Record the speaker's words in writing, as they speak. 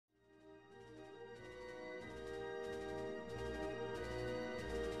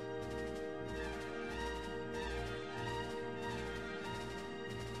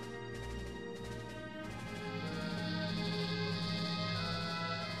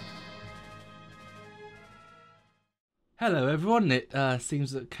Hello everyone, it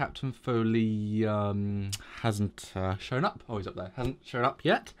seems that Captain Foley hasn't shown up. Oh, he's up there. Hasn't shown up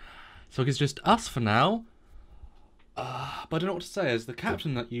yet. So it's just us for now. But I don't know what to say, as the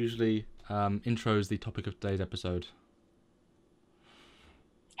captain that usually intros the topic of today's episode.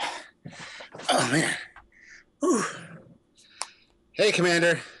 Oh, man. Whew. Hey,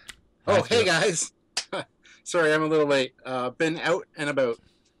 Commander. Oh, hey, guys. Sorry, I'm a little late. Been out and about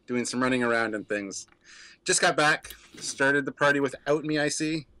doing some running around and things. Just got back. Started the party without me, I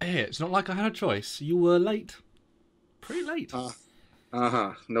see. Hey, it's not like I had a choice. You were late. Pretty late.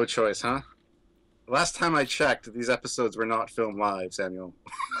 Uh-huh. No choice, huh? Last time I checked, these episodes were not filmed live, Samuel.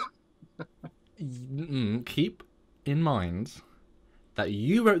 Keep in mind that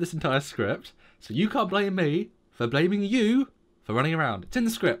you wrote this entire script, so you can't blame me for blaming you for running around. It's in the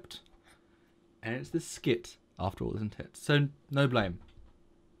script. And it's the skit, after all, isn't it? So, no blame.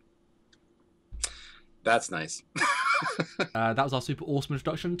 That's nice. That was our super awesome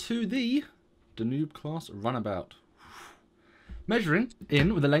introduction to the Danube class Runabout. Measuring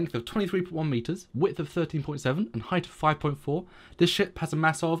in with a length of 23.1 metres, width of 13.7 and height of 5.4, this ship has a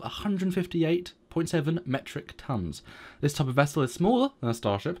mass of 158.7 metric tons. This type of vessel is smaller than a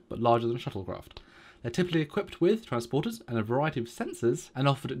starship, but larger than a shuttlecraft. They're typically equipped with transporters and a variety of sensors, and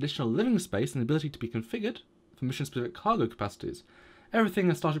offered additional living space and the ability to be configured for mission-specific cargo capacities.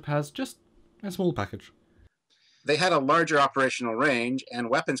 Everything a starship has, just a small package. They had a larger operational range and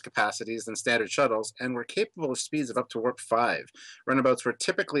weapons capacities than standard shuttles and were capable of speeds of up to warp 5. Runabouts were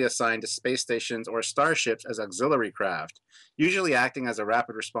typically assigned to space stations or starships as auxiliary craft, usually acting as a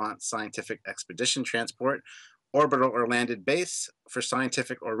rapid response scientific expedition transport, orbital or landed base for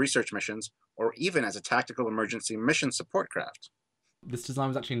scientific or research missions, or even as a tactical emergency mission support craft. This design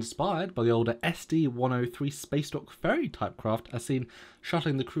was actually inspired by the older SD-103 space dock ferry type craft as seen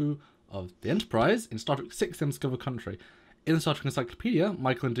shuttling the crew of the Enterprise in Star Trek VI: The Undiscovered Country. In the Star Trek Encyclopedia,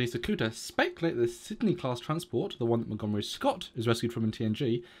 Michael and Denise Okuta speculate that the Sydney-class transport, the one that Montgomery Scott is rescued from in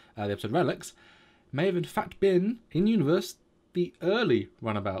TNG, the episode Relics, may have in fact been, in universe, the early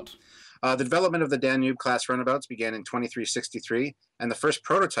Runabout. The development of the Danube-class runabouts began in 2363, and the first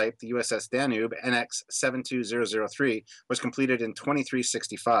prototype, the USS Danube NX-72003, was completed in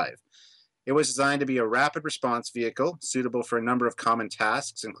 2365. It was designed to be a rapid response vehicle suitable for a number of common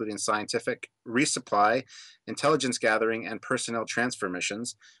tasks, including scientific, resupply, intelligence gathering, and personnel transfer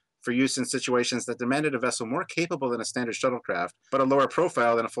missions, for use in situations that demanded a vessel more capable than a standard shuttlecraft, but a lower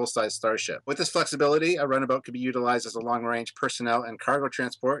profile than a full-size starship. With this flexibility, a runabout could be utilized as a long-range personnel and cargo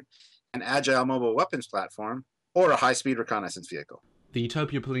transport, an agile mobile weapons platform, or a high-speed reconnaissance vehicle. The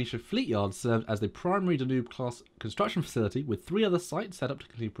Utopia Polynesia Fleet Yard served as the primary Danube-class construction facility, with 3 other sites set up to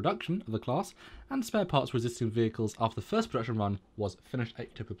continue production of the class and spare parts for existing vehicles after the first production run was finished at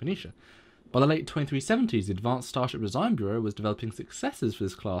Utopia Polynesia. By the late 2370s, the Advanced Starship Design Bureau was developing successors for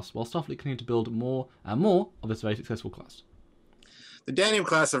this class, while Starfleet continued to build more and more of this very successful class. The Danube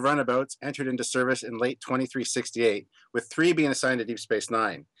class of runabouts entered into service in late 2368, with 3 being assigned to Deep Space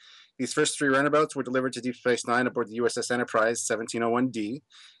Nine. These first 3 runabouts were delivered to Deep Space Nine aboard the USS Enterprise 1701D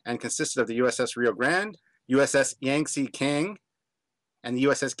and consisted of the USS Rio Grande, USS Yangtze King, and the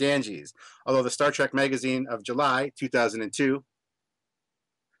USS Ganges, although the Star Trek magazine of July 2002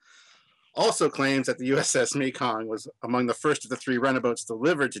 also claims that the USS Mekong was among the first of the 3 runabouts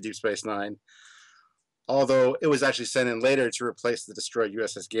delivered to Deep Space Nine, although it was actually sent in later to replace the destroyed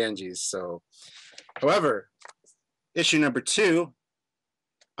USS Ganges. However, issue number 2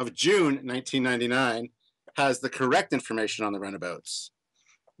 of June 1999 has the correct information on the runabouts.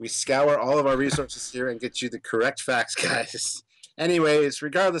 We scour all of our resources here and get you the correct facts, guys. Anyways,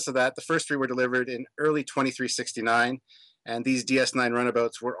 regardless of that, the first 3 were delivered in early 2369, and these DS9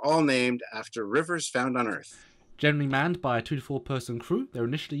 runabouts were all named after rivers found on Earth. Generally manned by a 2 to 4 person crew, they were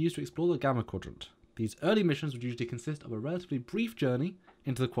initially used to explore the Gamma Quadrant. These early missions would usually consist of a relatively brief journey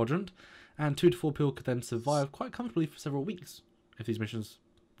into the quadrant, and 2 to 4 people could then survive quite comfortably for several weeks if these missions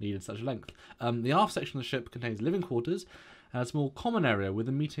needed such a length. The aft section of the ship contains living quarters and a small common area with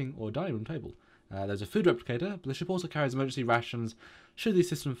a meeting or dining room table. There's a food replicator, but the ship also carries emergency rations should the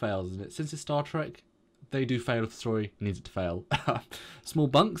system fail. Since it's Star Trek, they do fail if the story needs it to fail. Small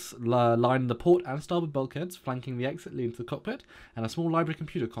bunks line the port and starboard bulkheads, flanking the exit leading to the cockpit, and a small library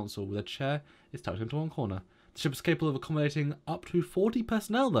computer console with a chair is tucked into one corner. The ship is capable of accommodating up to 40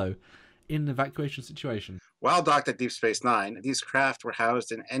 personnel, though, in an evacuation situation. While docked at Deep Space Nine, these craft were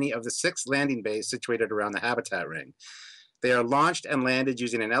housed in any of the 6 landing bays situated around the habitat ring. They are launched and landed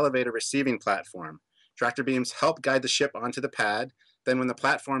using an elevator receiving platform. Tractor beams help guide the ship onto the pad. Then when the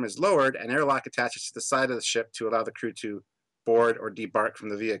platform is lowered, an airlock attaches to the side of the ship to allow the crew to board or debark from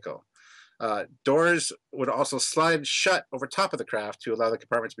the vehicle. Doors would also slide shut over top of the craft to allow the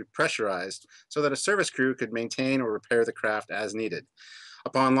compartment to be pressurized so that a service crew could maintain or repair the craft as needed.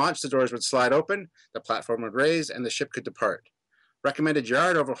 Upon launch, the doors would slide open, the platform would raise, and the ship could depart. Recommended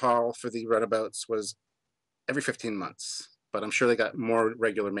yard overhaul for the runabouts was every 15 months, but I'm sure they got more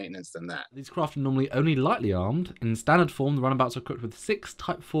regular maintenance than that. These craft are normally only lightly armed. In standard form, the runabouts are equipped with 6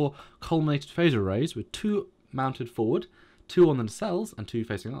 Type 4 culminated phaser arrays, with 2 mounted forward, 2 on the nacelles, and 2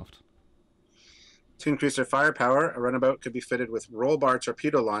 facing aft. To increase their firepower, a runabout could be fitted with roll bar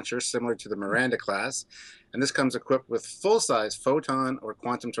torpedo launchers similar to the Miranda class, and this comes equipped with full-size photon or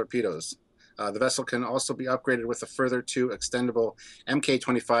quantum torpedoes. The vessel can also be upgraded with a further 2 extendable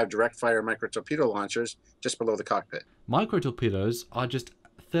Mk-25 direct-fire micro-torpedo launchers just below the cockpit. Micro-torpedoes are just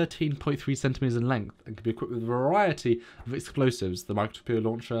 13.3 centimeters in length and can be equipped with a variety of explosives. The micro-torpedo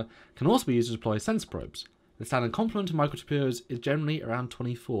launcher can also be used to deploy sensor probes. The standard complement of micro-torpedoes is generally around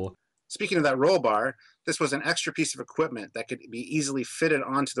 24. Speaking of that roll bar, this was an extra piece of equipment that could be easily fitted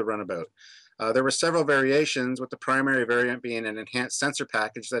onto the runabout. There were several variations, with the primary variant being an enhanced sensor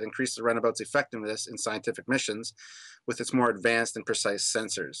package that increased the runabout's effectiveness in scientific missions with its more advanced and precise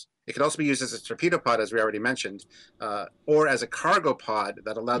sensors. It could also be used as a torpedo pod, as we already mentioned, or as a cargo pod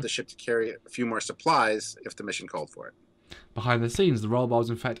that allowed the ship to carry a few more supplies if the mission called for it. Behind the scenes, the roll bar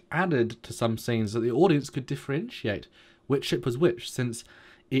was in fact added to some scenes so that the audience could differentiate which ship was which, since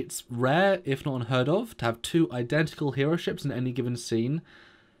it's rare, if not unheard of, to have 2 identical hero ships in any given scene.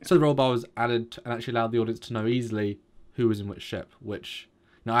 So the roll bar was added and actually allowed the audience to know easily who was in which ship. Which,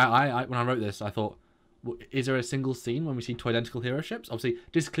 now, I when I wrote this, I thought, is there a single scene when we see 2 identical hero ships? Obviously,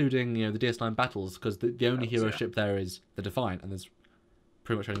 discluding the DS9 battles, because the only hero ship there is the Defiant, and there's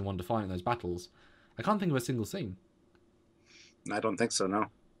pretty much only one Defiant in those battles. I can't think of a single scene. I don't think so, no.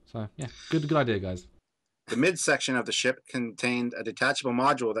 So yeah, good idea, guys. The midsection of the ship contained a detachable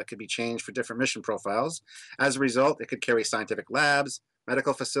module that could be changed for different mission profiles. As a result, it could carry scientific labs,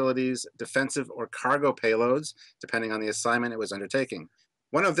 medical facilities, defensive or cargo payloads, depending on the assignment it was undertaking.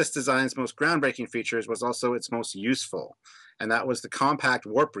 One of this design's most groundbreaking features was also its most useful, and that was the compact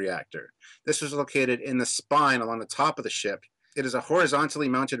warp reactor. This was located in the spine along the top of the ship. It is a horizontally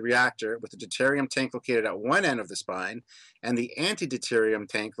mounted reactor with a deuterium tank located at one end of the spine and the anti-deuterium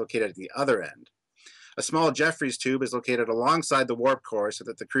tank located at the other end. A small Jeffries tube is located alongside the warp core so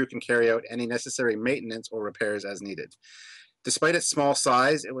that the crew can carry out any necessary maintenance or repairs as needed. Despite its small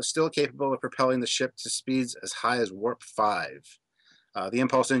size, it was still capable of propelling the ship to speeds as high as warp 5. The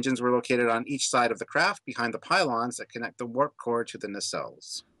impulse engines were located on each side of the craft behind the pylons that connect the warp core to the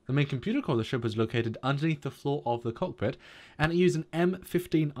nacelles. The main computer core of the ship was located underneath the floor of the cockpit, and it used an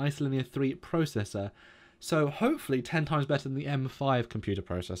M15 Isolinear 3 processor, so hopefully 10 times better than the M5 computer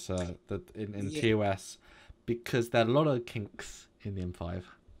processor in TOS, because there are a lot of kinks in the M5.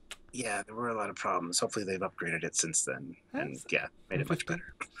 Yeah, there were a lot of problems. Hopefully they've upgraded it since then, and yeah, made it much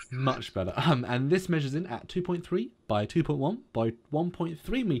better. Much better. And this measures in at 2.3 by 2.1 by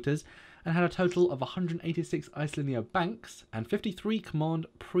 1.3 meters, and had a total of 186 isolinear banks and 53 command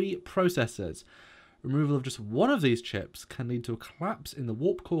pre-processors. Removal of just one of these chips can lead to a collapse in the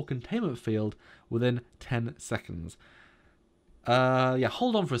warp core containment field within 10 seconds. Yeah,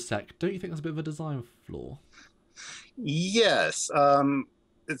 hold on for a sec. Don't you think that's a bit of a design flaw? Yes.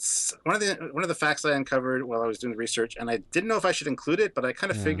 It's one of the facts I uncovered while I was doing the research, and I didn't know if I should include it, but I kind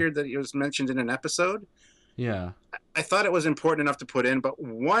of figured that it was mentioned in an episode. Yeah. I thought it was important enough to put in, but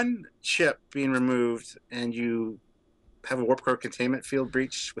one chip being removed and you have a warp core containment field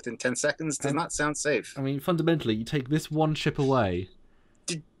breach within 10 seconds does not sound safe. I mean, fundamentally, you take this one chip away.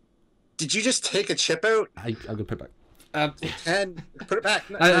 Did you just take a chip out? I'm going to put it back. And put it back.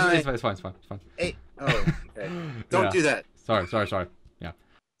 It's fine. 8. Oh, okay. Don't do that. Sorry. Yeah.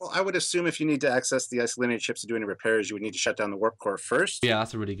 Well, I would assume if you need to access the isolinear chips to do any repairs, you would need to shut down the warp core first. Yeah,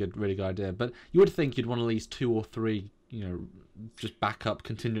 that's a really good idea. But you would think you'd want at least 2 or 3, just backup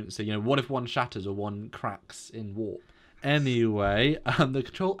contingency. What if one shatters or one cracks in warp? Anyway, the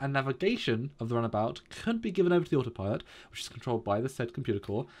control and navigation of the runabout could be given over to the autopilot, which is controlled by the said computer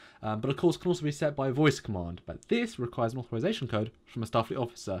core, but of course can also be set by voice command. But this requires an authorization code from a Starfleet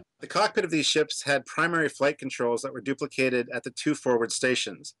officer. The cockpit of these ships had primary flight controls that were duplicated at the 2 forward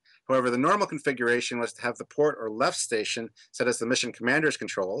stations. However, the normal configuration was to have the port or left station set as the mission commander's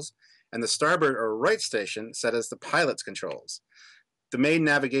controls, and the starboard or right station set as the pilot's controls. The main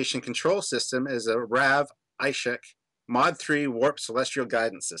navigation control system is a RAV ISHEC Mod 3 Warp Celestial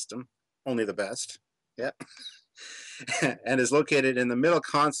Guidance System, only the best, yeah, and is located in the middle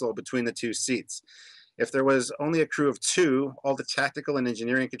console between the 2 seats. If there was only a crew of 2, all the tactical and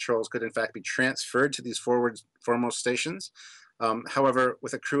engineering controls could in fact be transferred to these foremost stations. However,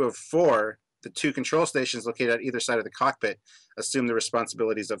 with a crew of 4, the 2 control stations located at either side of the cockpit assume the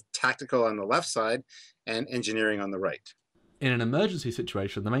responsibilities of tactical on the left side and engineering on the right. In an emergency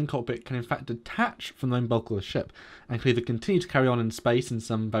situation, the main cockpit can in fact detach from the main bulk of the ship and can either continue to carry on in space in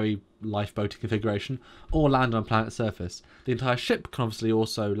some very lifeboaty configuration or land on a planet's surface. The entire ship can obviously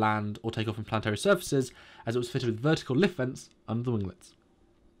also land or take off from planetary surfaces, as it was fitted with vertical lift vents under the winglets.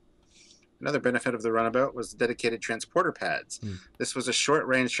 Another benefit of the Runabout was the dedicated transporter pads. This was a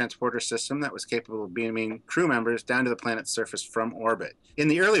short-range transporter system that was capable of beaming crew members down to the planet's surface from orbit. In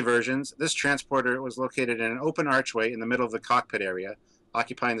the early versions, this transporter was located in an open archway in the middle of the cockpit area,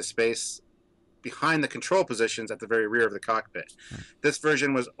 occupying the space behind the control positions at the very rear of the cockpit. This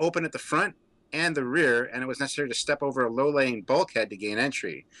version was open at the front and the rear, and it was necessary to step over a low-laying bulkhead to gain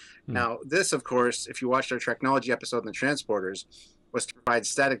entry. Now, this, of course, if you watched our technology episode on the transporters, was to provide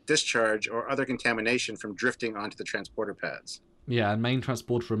static discharge or other contamination from drifting onto the transporter pads. Yeah, and main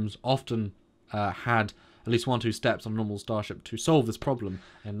transport rooms often had at least 1 or 2 steps on a normal starship to solve this problem.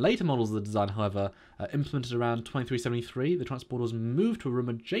 In later models of the design, however, implemented around 2373, the transporter was moved to a room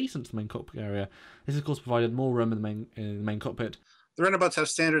adjacent to the main cockpit area. This, of course, provided more room in the main cockpit. The Runabouts have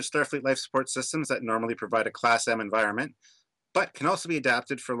standard Starfleet life support systems that normally provide a Class M environment, but can also be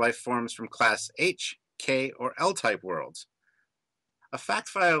adapted for life forms from Class H, K, or L-type worlds. A fact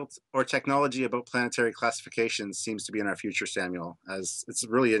file or technology about planetary classifications seems to be in our future, Samuel, as it's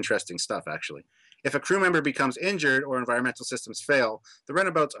really interesting stuff, actually. If a crew member becomes injured or environmental systems fail, the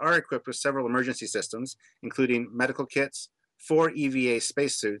Runabouts are equipped with several emergency systems, including medical kits, 4 EVA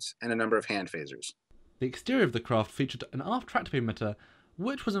spacesuits, and a number of hand phasers. The exterior of the craft featured an aft tractor beam emitter,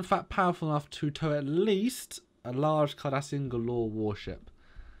 which was in fact powerful enough to tow at least a large Cardassian Galore warship.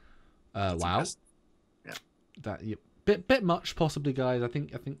 Wow. Yeah. That... Bit much, possibly, guys. I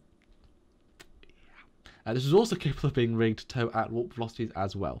think. This was also capable of being rigged to tow at warp velocities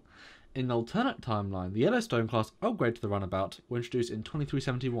as well. In an alternate timeline, the Yellowstone class upgrade to the Runabout were introduced in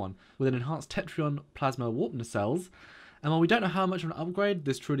 2371 with an enhanced Tetrion plasma warp nacelles. And while we don't know how much of an upgrade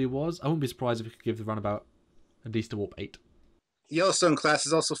this truly was, I wouldn't be surprised if we could give the Runabout at least a warp 8. The Yellowstone class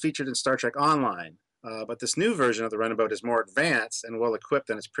is also featured in Star Trek Online. But this new version of the Runabout is more advanced and well-equipped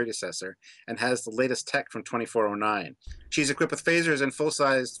than its predecessor, and has the latest tech from 2409. She's equipped with phasers and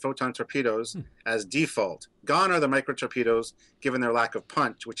full-sized photon torpedoes as default. Gone are the micro-torpedoes, given their lack of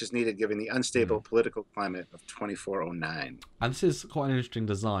punch, which is needed given the unstable political climate of 2409. And this is quite an interesting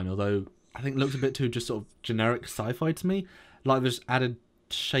design, although I think it looks a bit too just sort of generic sci-fi to me. Like, there's added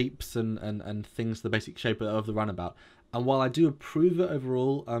shapes and things to the basic shape of the Runabout. And while I do approve it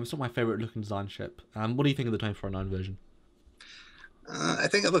overall, it's not my favourite looking design ship. What do you think of the 2409 version? I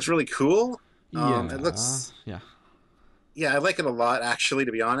think it looks really cool. Yeah. It looks... Yeah, I like it a lot, actually,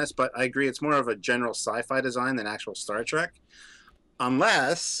 to be honest. But I agree, it's more of a general sci-fi design than actual Star Trek.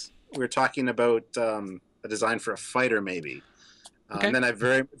 Unless we're talking about a design for a fighter, maybe. Okay. And then I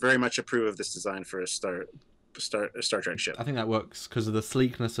very, very much approve of this design for a Star Trek ship. I think that works because of the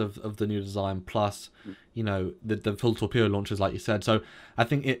sleekness of the new design, plus, you know, the full torpedo launchers, like you said. So I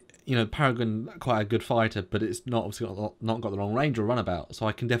think it, you know, Paragon, quite a good fighter, but it's not obviously not got the long range or Runabout. So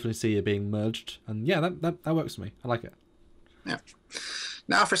I can definitely see it being merged, and yeah, that works for me. I like it. Yeah.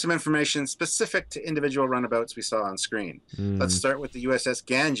 Now for some information specific to individual runabouts we saw on screen. Let's start with the USS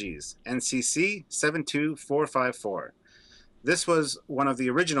Ganges, NCC 72454. This was one of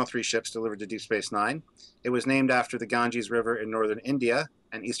the original 3 ships delivered to Deep Space Nine. It was named after the Ganges River in northern India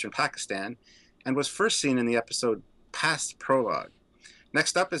and eastern Pakistan, and was first seen in the episode Past Prologue.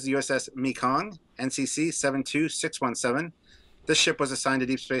 Next up is the USS Mekong, NCC 72617. This ship was assigned to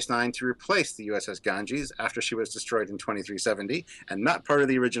Deep Space Nine to replace the USS Ganges after she was destroyed in 2370, and not part of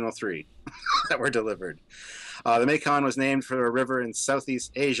the original 3 that were delivered. The Mekong was named for a river in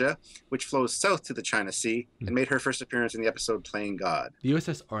Southeast Asia, which flows south to the China Sea, and made her first appearance in the episode Playing God. The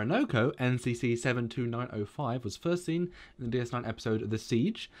USS Orinoco, NCC 72905, was first seen in the DS9 episode The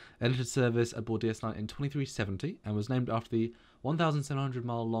Siege, entered service aboard DS9 in 2370, and was named after the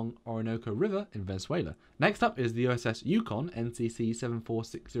 1,700-mile-long Orinoco River in Venezuela. Next up is the USS Yukon, NCC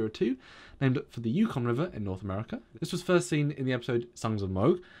 74602, named for the Yukon River in North America. This was first seen in the episode Songs of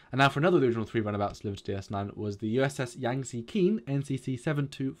Moog, and now for another of the original 3 runabouts delivered to DS9 was the USS Yangtze Keen, NCC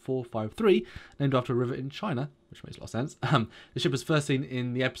 72453, named after a river in China, which makes a lot of sense. The ship was first seen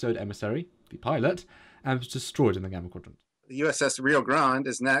in the episode Emissary, the pilot, and was destroyed in the Gamma Quadrant. The USS Rio Grande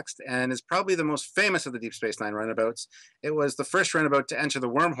is next and is probably the most famous of the Deep Space Nine runabouts. It was the first runabout to enter the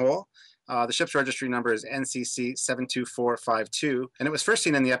wormhole. The ship's registry number is NCC 72452, and it was first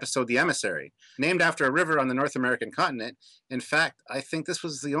seen in the episode The Emissary. Named after a river on the North American continent, in fact, I think this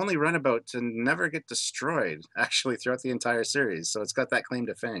was the only runabout to never get destroyed, actually, throughout the entire series, so it's got that claim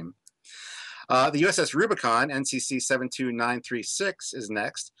to fame. The USS Rubicon, NCC 72936, is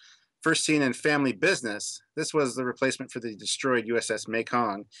next. First seen in Family Business, this was the replacement for the destroyed USS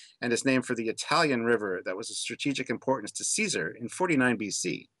Mekong and is named for the Italian river that was of strategic importance to Caesar in 49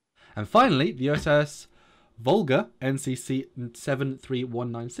 BC. And finally, the USS Volga, NCC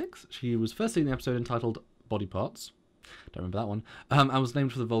 73196. She was first seen in the episode entitled Body Parts. Don't remember that one. And was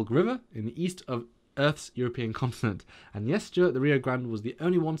named for the Volga River in the east of Earth's European continent. And yes, Stuart, the Rio Grande was the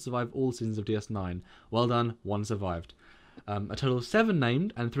only one to survive all seasons of DS9. Well done, one survived. A total of 7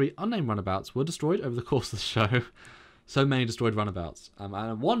 named and 3 unnamed runabouts were destroyed over the course of the show. So many destroyed runabouts. And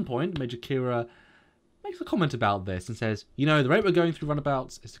at one point, Major Kira makes a comment about this and says, "You know, the rate we're going through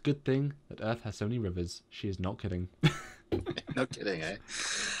runabouts, it's a good thing that Earth has so many rivers." She is not kidding. No kidding, eh?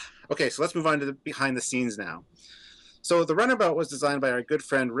 Okay, so let's move on to the behind the scenes now. So the runabout was designed by our good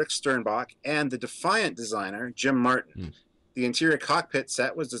friend Rick Sternbach and the Defiant designer, Jim Martin. The interior cockpit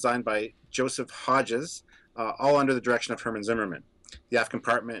set was designed by Joseph Hodges, all under the direction of Herman Zimmerman. The aft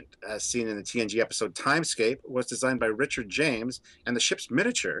compartment, as seen in the TNG episode Timescape, was designed by Richard James, and the ship's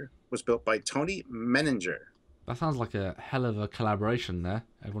miniature was built by Tony Menninger. That sounds like a hell of a collaboration there.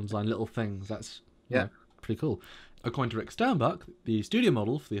 Everyone's designed little things. That's pretty cool. According to Rick Sternbach, the studio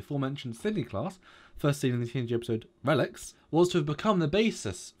model for the aforementioned Sydney class, first seen in the TNG episode Relics, was to have become the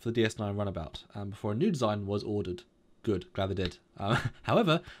basis for the DS9 runabout, before a new design was ordered. Good, glad they did.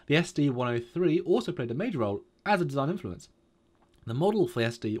 However, the SD-103 also played a major role as a design influence. The model for the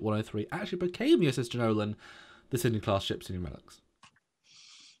SD-103 actually became the USS Jenolan, the Sydney-class ship seen in Relics.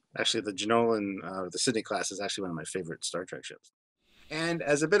 Actually, the Jenolan, the Sydney class, is actually one of my favorite Star Trek ships. And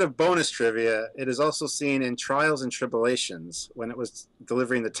as a bit of bonus trivia, it is also seen in Trials and Tribulations when it was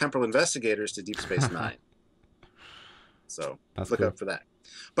delivering the Temporal Investigators to Deep Space Nine. So look out for that.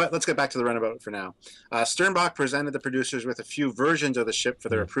 But let's get back to the runabout for now. Sternbach presented the producers with a few versions of the ship for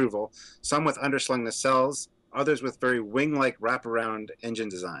their approval, some with underslung nacelles, others with very wing-like wraparound engine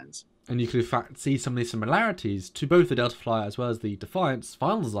designs. And you could in fact see some of these similarities to both the Delta Flyer as well as the Defiant's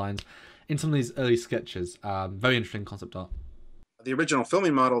final designs in some of these early sketches. Very interesting concept art. The original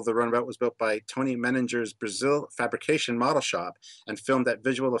filming model of the runabout was built by Tony Menninger's Brazil fabrication model shop and filmed at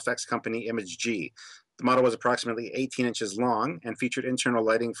visual effects company Image G. The model was approximately 18 inches long and featured internal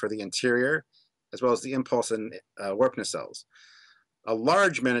lighting for the interior, as well as the impulse and warp nacelles. A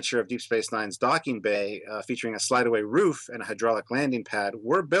large miniature of Deep Space Nine's docking bay, featuring a slide-away roof and a hydraulic landing pad,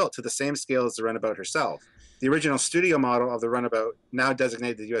 were built to the same scale as the runabout herself. The original studio model of the runabout, now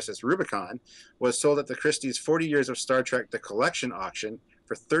designated the USS Rubicon, was sold at the Christie's 40 Years of Star Trek The Collection auction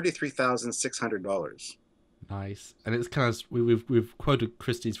for $33,600. Nice. And it's kind of, we've quoted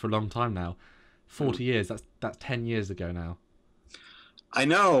Christie's for a long time now. 40 years, that's 10 years ago now. I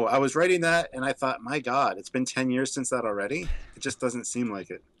know. I was writing that and I thought, my God, it's been 10 years since that already? It just doesn't seem like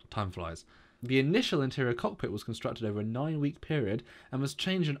it. Time flies. The initial interior cockpit was constructed over a 9-week period and was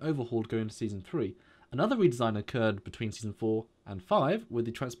changed and overhauled going into Season 3. Another redesign occurred between Season 4 and 5, with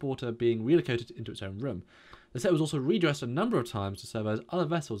the transporter being relocated into its own room. The set was also redressed a number of times to serve as other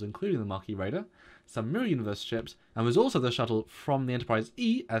vessels, including the Marquis Raider, some Mirror Universe ships, and was also the shuttle from the Enterprise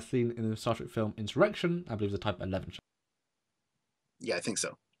E, as seen in the Star Trek film Insurrection, I believe the Type 11 shuttle. Yeah, I think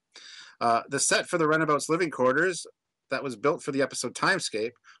so. The set for the runabout's living quarters that was built for the episode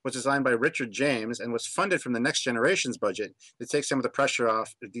Timescape was designed by Richard James and was funded from the Next Generation's budget to take some of the pressure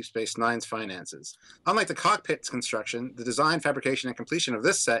off Deep Space Nine's finances. Unlike the cockpit's construction, the design, fabrication, and completion of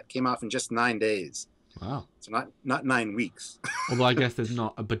this set came off in just 9 days. Wow. So not 9 weeks. Although I guess there's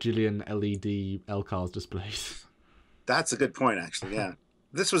not a bajillion LED LCARS displays. That's a good point, actually, yeah.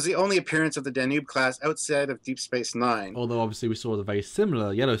 This was the only appearance of the Danube class outside of Deep Space Nine. Although obviously we saw the very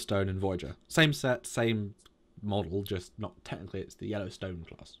similar Yellowstone in Voyager. Same set, same model, just not technically it's the Yellowstone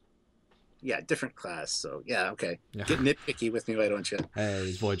class. Yeah, different class, so yeah, okay. Yeah. Get nitpicky with me, why don't you? Hey,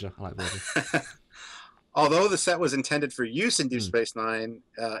 it's Voyager. I like Voyager. Although the set was intended for use in Deep Space Nine,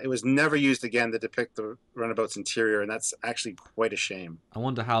 it was never used again to depict the runabout's interior, and that's actually quite a shame. I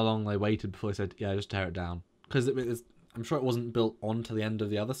wonder how long they waited before they said, yeah, just tear it down. Because I'm sure it wasn't built onto the end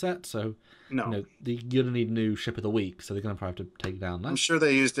of the other set, so no. You're going to need new ship of the week, so they're going to probably have to take it down. I'm sure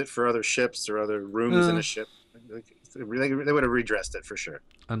they used it for other ships or other rooms in a ship. They would have redressed it for sure.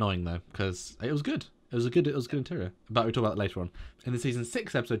 Annoying though, because it was good. It was a good interior. But we'll talk about that later on. In the Season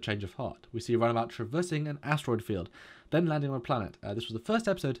 6 episode Change of Heart, we see Runabout traversing an asteroid field. then landing on a planet. This was the first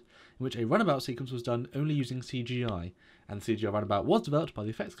episode in which a runabout sequence was done only using CGI, and the CGI runabout was developed by the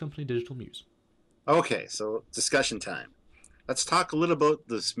effects company Digital Muse. Okay, so discussion time. Let's talk a little about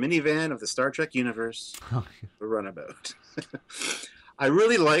this minivan of the Star Trek universe, the Runabout. I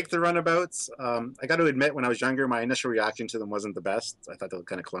really like the Runabouts. I got to admit, when I was younger, my initial reaction to them wasn't the best. I thought they looked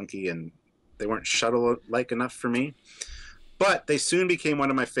kind of clunky and they weren't shuttle-like enough for me. But they soon became one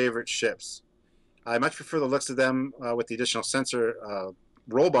of my favorite ships. I much prefer the looks of them with the additional sensor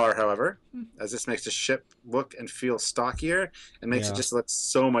roll bar, however, as this makes the ship look and feel stockier and makes it just look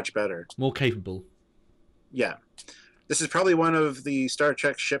so much better. More capable. Yeah. This is probably one of the Star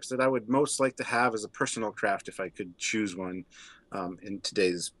Trek ships that I would most like to have as a personal craft if I could choose one in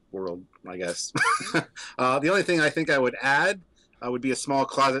today's world, I guess. The only thing I think I would add would be a small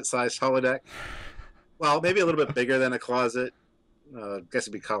closet-sized holodeck. Well, maybe a little bit bigger than a closet. I guess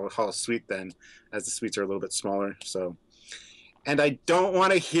it'd be called a hall suite then, as the suites are a little bit smaller. So, and I don't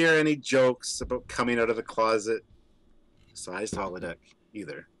want to hear any jokes about coming out of the closet sized holodeck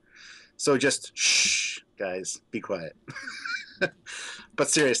either. So just shh, guys, be quiet. But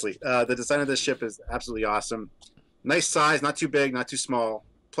seriously, the design of this ship is absolutely awesome. Nice size, not too big, not too small.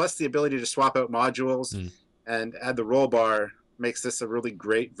 Plus the ability to swap out modules and add the roll bar makes this a really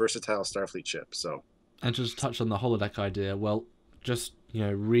great, versatile Starfleet ship. So, and just touch on the holodeck idea. Well, just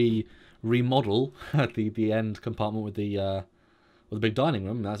remodel the end compartment with the big dining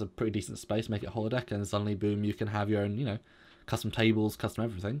room. That's a pretty decent space. Make it holodeck, and suddenly, boom, you can have your own, custom tables, custom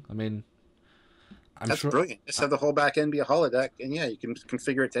everything. I mean, that's brilliant. Just have the whole back end be a holodeck, and yeah, you can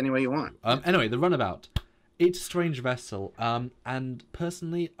configure it any way you want. Anyway, the Runabout. It's a strange vessel, and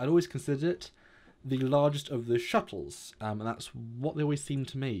personally, I'd always considered it the largest of the shuttles, and that's what they always seem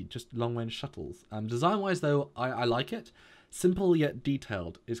to me, just long-range shuttles. Design-wise, though, I like it. Simple yet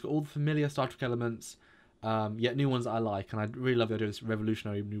detailed. It's got all the familiar Star Trek elements, yet new ones that I like, and I really love the idea of this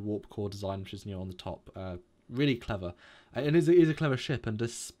revolutionary new warp core design, which is on the top. Really clever. It is a clever ship, and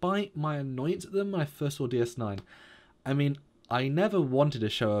despite my annoyance at them when I first saw DS9, I mean, I never wanted a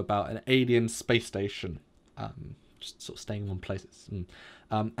show about an alien space station, just sort of staying in one place.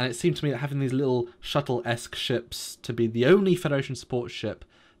 And it seemed to me that having these little shuttle-esque ships to be the only Federation support ship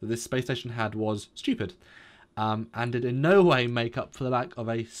that this space station had was stupid, and did in no way make up for the lack of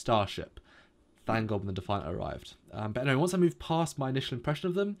a starship. Thank God when the Defiant arrived. But anyway, once I moved past my initial impression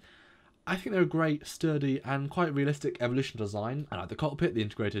of them, I think they're a great, sturdy, and quite realistic evolution design. I like the cockpit, the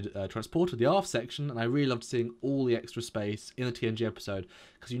integrated transporter, the aft section, and I really loved seeing all the extra space in the TNG episode,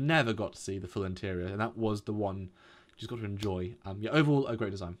 because you never got to see the full interior, and that was the one you just got to enjoy. Overall, a great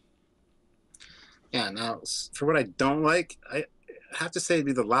design. Yeah, now, for what I don't like, I have to say it'd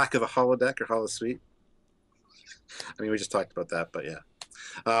be the lack of a holodeck or holosuite. I mean, we just talked about that, but yeah.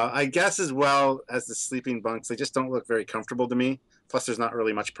 I guess as well as the sleeping bunks, they just don't look very comfortable to me. Plus, there's not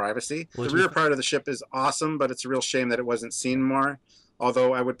really much privacy. The rear part of the ship is awesome, but it's a real shame that it wasn't seen more.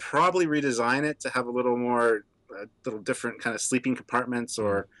 Although I would probably redesign it to have a little more, little different kind of sleeping compartments,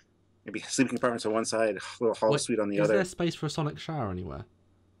 or maybe sleeping compartments on one side, a little holosuite on the other. Is there space for a sonic shower anywhere?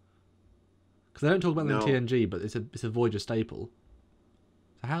 Because they don't talk about them in TNG, but it's a Voyager staple.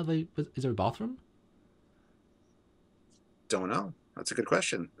 So is there a bathroom? Don't know. That's a good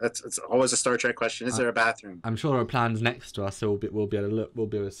question. It's always a Star Trek question. Is there a bathroom? I'm sure there are plans next to us, so we'll be able to look. We'll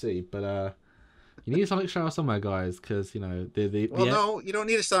be able to see. But you need a sonic shower somewhere, guys, because no, you don't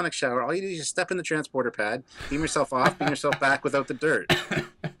need a sonic shower. All you need is just step in the transporter pad, beam yourself off, beam yourself back without the dirt.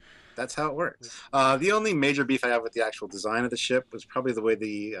 That's how it works. The only major beef I have with the actual design of the ship was probably the way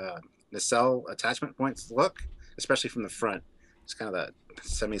the nacelle attachment points look, especially from the front. It's kind of that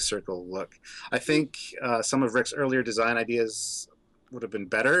semicircle look. I think some of Rick's earlier design ideas would have been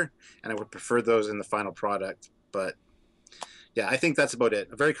better, and I would prefer those in the final product. But yeah, I think that's about it.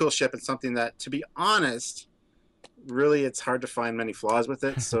 A very cool ship, and something that, to be honest, really it's hard to find many flaws with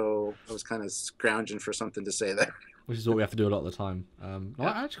it. So I was kind of scrounging for something to say there. Which is what we have to do a lot of the time.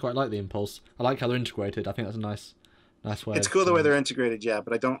 I actually quite like the Impulse. I like how they're integrated. I think that's a nice way. It's cool the way they're integrated, yeah,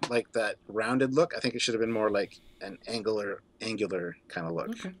 but I don't like that rounded look. I think it should have been more like an angular kind of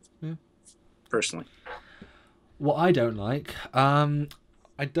look. Okay, yeah. Personally. What I don't like,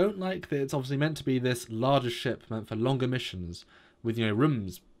 I don't like that it's obviously meant to be this larger ship meant for longer missions with,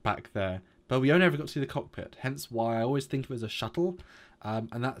 rooms back there, but we only ever got to see the cockpit, hence why I always think of it as a shuttle,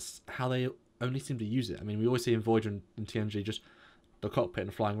 and that's how they only seem to use it. I mean, we always see in Voyager and TNG just the cockpit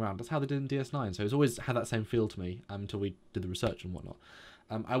and flying around. That's how they did in DS9, so it's always had that same feel to me until we did the research and whatnot.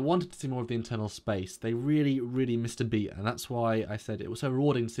 I wanted to see more of the internal space. They really, really missed a beat, and that's why I said it was so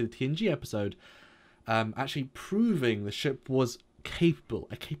rewarding to see the TNG episode actually proving the ship was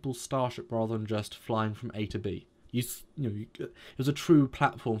a capable starship rather than just flying from A to B. It was a true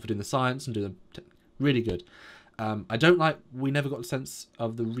platform for doing the science and doing the really good. I don't like we never got a sense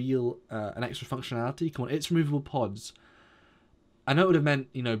of the real and extra functionality. Come on, it's removable pods. I know it would have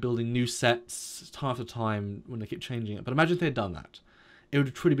meant, building new sets time after time when they keep changing it. But imagine if they had done that. It would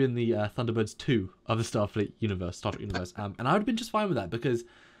have truly been the Thunderbirds 2 of the Star Trek universe. And I would have been just fine with that because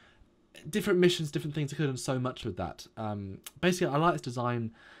different missions, different things, I could have done so much with that. Basically, I like its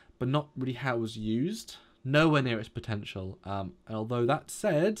design, but not really how it was used. Nowhere near its potential. And although that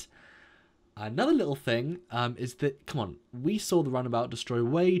said, another little thing is that, come on, we saw the Runabout destroy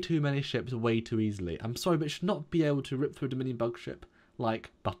way too many ships way too easily. I'm sorry, but it should not be able to rip through a Dominion bug ship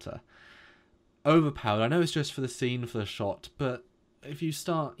like butter. Overpowered. I know it's just for the scene, for the shot, but if you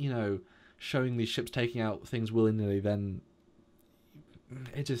start, showing these ships taking out things willy-nilly, then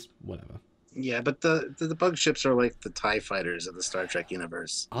it just, whatever. Yeah, but the bug ships are like the TIE fighters of the Star Trek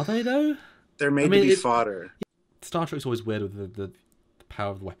universe. Are they, though? They're made to be fodder. Star Trek's always weird with the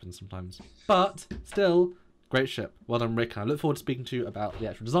power of the weapons sometimes. But, still, great ship. Well done, Rick. I look forward to speaking to you about the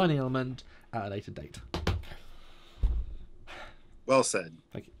actual designing element at a later date. Well said.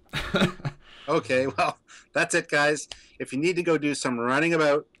 Thank you. Okay, well, that's it, guys. If you need to go do some running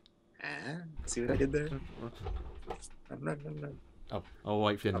about... see what I did there? Oh, I'll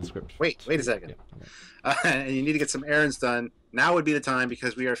wait for the end of the script. Wait a second. Yeah, okay. And you need to get some errands done. Now would be the time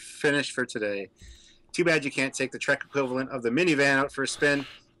because we are finished for today. Too bad you can't take the Trek equivalent of the minivan out for a spin.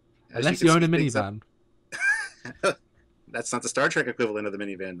 Unless you own a minivan. That's not the Star Trek equivalent of the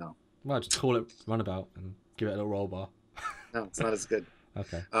minivan, though. Well, just call it Runabout and give it a little roll bar. No, it's not as good.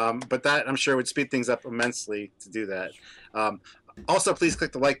 Okay. But that, I'm sure, would speed things up immensely to do that. Also, please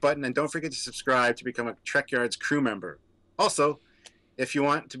click the like button and don't forget to subscribe to become a Trekyards crew member. Also, if you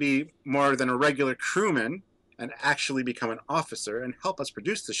want to be more than a regular crewman and actually become an officer and help us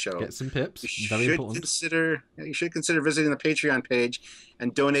produce the show, get some pips. You Very should important. consider visiting the Patreon page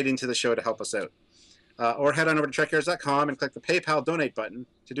and donating to the show to help us out. Or head on over to Trekyards.com and click the PayPal donate button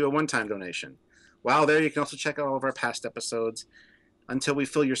to do a one-time donation. While there, you can also check out all of our past episodes until we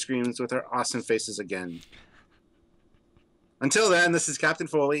fill your screens with our awesome faces again. Until then, this is Captain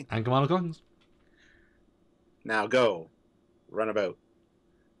Foley. And Commander Collins. Now go. Run about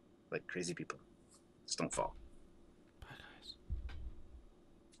like crazy people. Just don't fall.